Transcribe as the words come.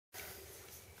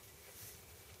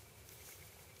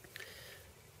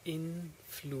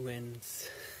Influence.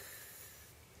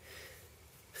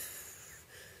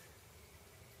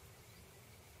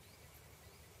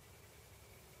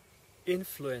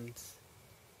 Influence.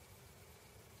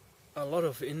 A lot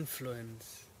of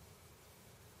influence.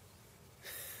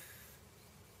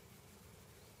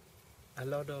 A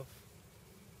lot of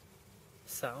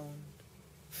sound,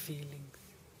 feelings,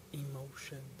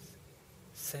 emotions,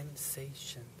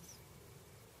 sensations.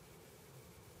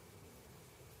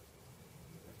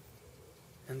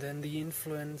 And then the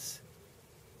influence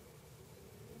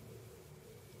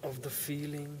of the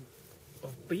feeling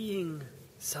of being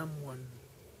someone,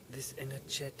 this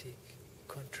energetic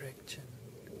contraction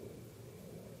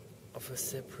of a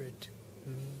separate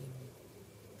me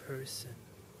person.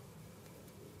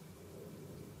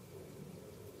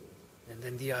 And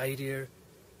then the idea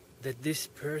that this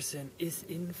person is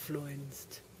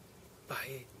influenced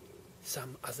by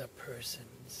some other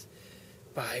persons,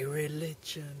 by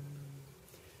religion,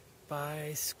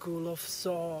 by school of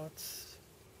thoughts,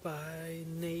 by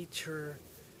nature,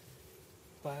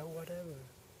 by whatever.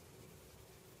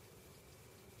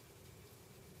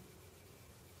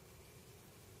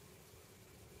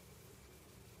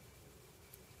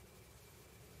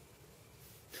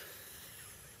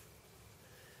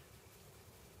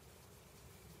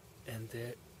 And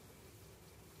there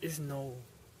is no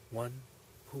one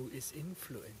who is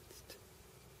influenced.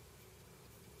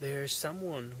 There is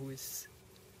someone who is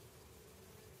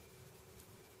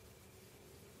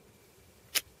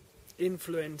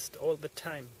influenced all the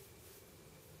time,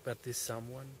 but this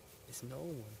someone is no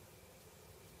one.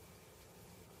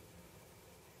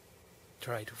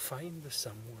 Try to find the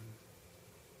someone.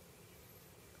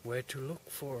 Where to look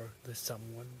for the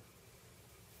someone.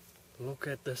 Look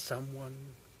at the someone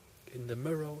in the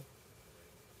mirror.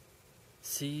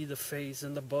 See the face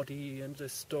and the body and the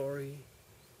story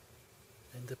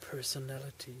and the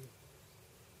personality.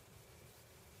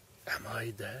 Am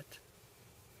I that?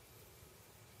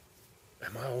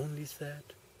 Am I only that?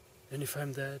 And if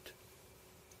I'm that,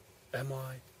 am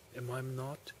I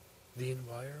not the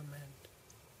environment?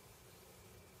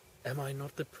 Am I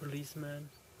not the policeman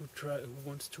who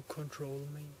wants to control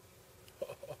me?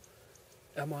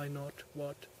 Am I not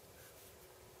what?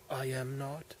 I am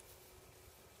not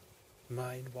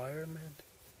my environment.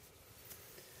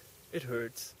 It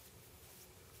hurts.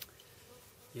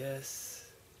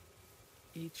 Yes,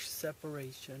 each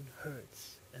separation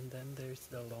hurts, and then there's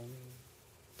the longing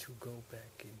to go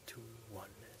back into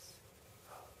oneness,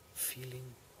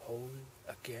 feeling whole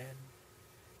again,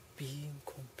 being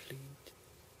complete.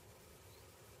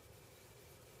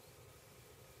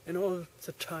 And all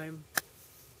the time,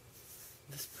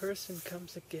 this person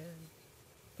comes again,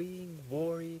 being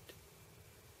worried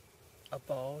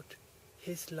about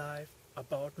his life,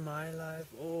 about my life.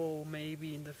 Oh,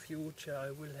 maybe in the future I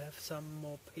will have some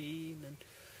more pain, and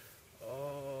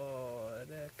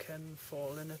there can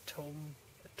fall an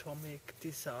atomic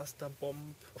disaster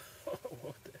bomb,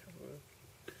 whatever.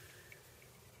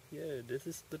 Yeah, this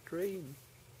is the dream.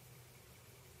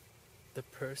 The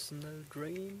personal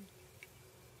dream.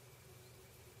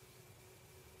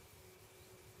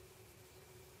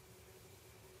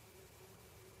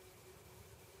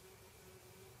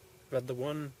 But the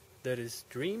one that is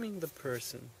dreaming the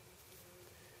person,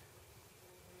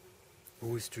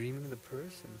 who is dreaming the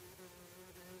person,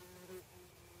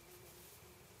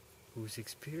 who is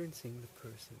experiencing the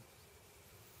person,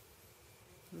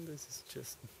 and this is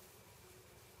just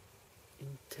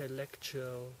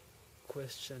intellectual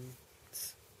questions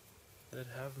that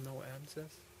have no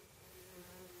answers.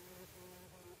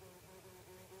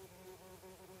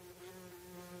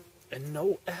 And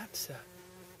no answer.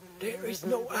 There is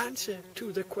no answer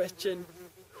to the question,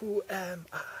 who am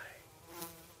I?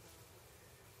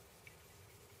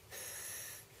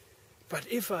 But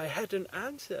if I had an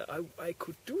answer, I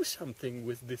could do something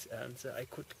with this answer. I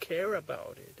could care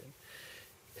about it.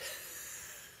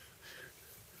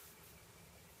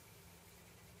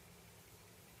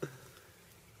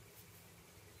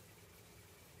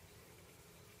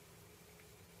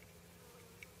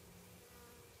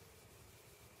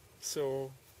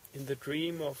 So, in the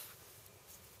dream of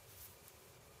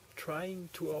trying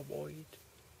to avoid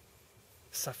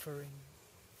suffering,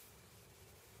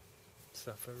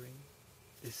 suffering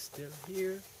is still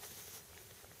here.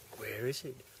 Where is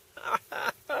it?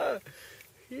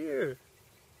 Here.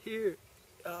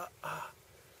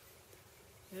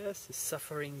 Yes,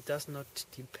 suffering does not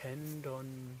depend on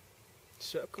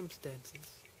circumstances.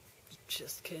 It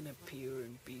just can appear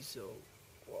and be so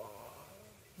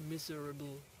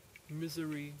miserable.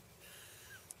 Misery.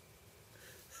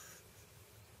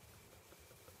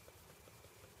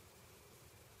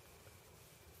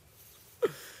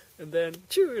 And then,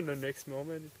 chew, in the next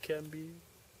moment, it can be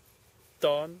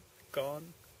done,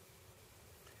 gone,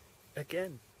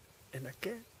 again, and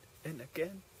again, and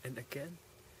again, and again.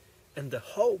 And the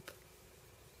hope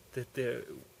that there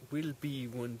will be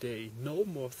one day no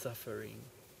more suffering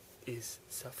is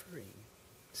suffering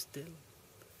still.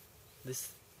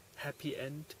 This happy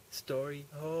end story,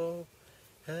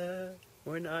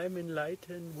 when I'm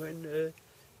enlightened, when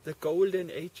the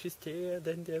golden age is there,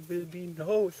 then there will be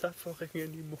no suffering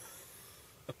anymore.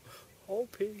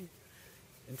 Hoping.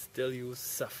 And still you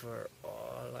suffer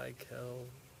like hell.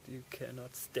 You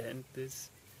cannot stand this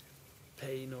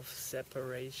pain of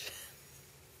separation.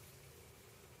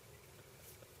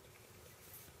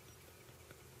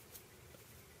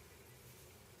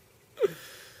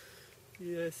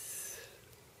 Yes.